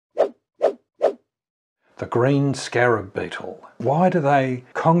the green scarab beetle. Why do they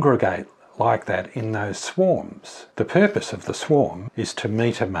congregate like that in those swarms? The purpose of the swarm is to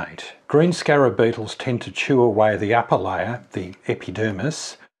meet a mate. Green scarab beetles tend to chew away the upper layer, the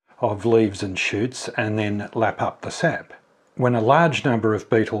epidermis, of leaves and shoots and then lap up the sap. When a large number of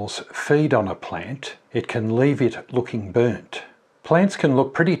beetles feed on a plant, it can leave it looking burnt. Plants can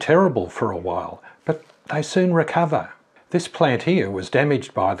look pretty terrible for a while, but they soon recover. This plant here was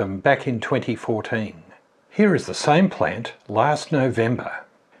damaged by them back in 2014. Here is the same plant last November.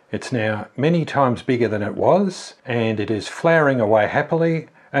 It's now many times bigger than it was, and it is flowering away happily,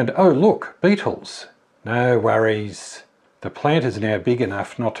 and oh look, beetles! No worries. The plant is now big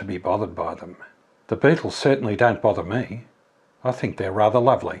enough not to be bothered by them. The beetles certainly don't bother me. I think they're rather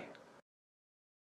lovely.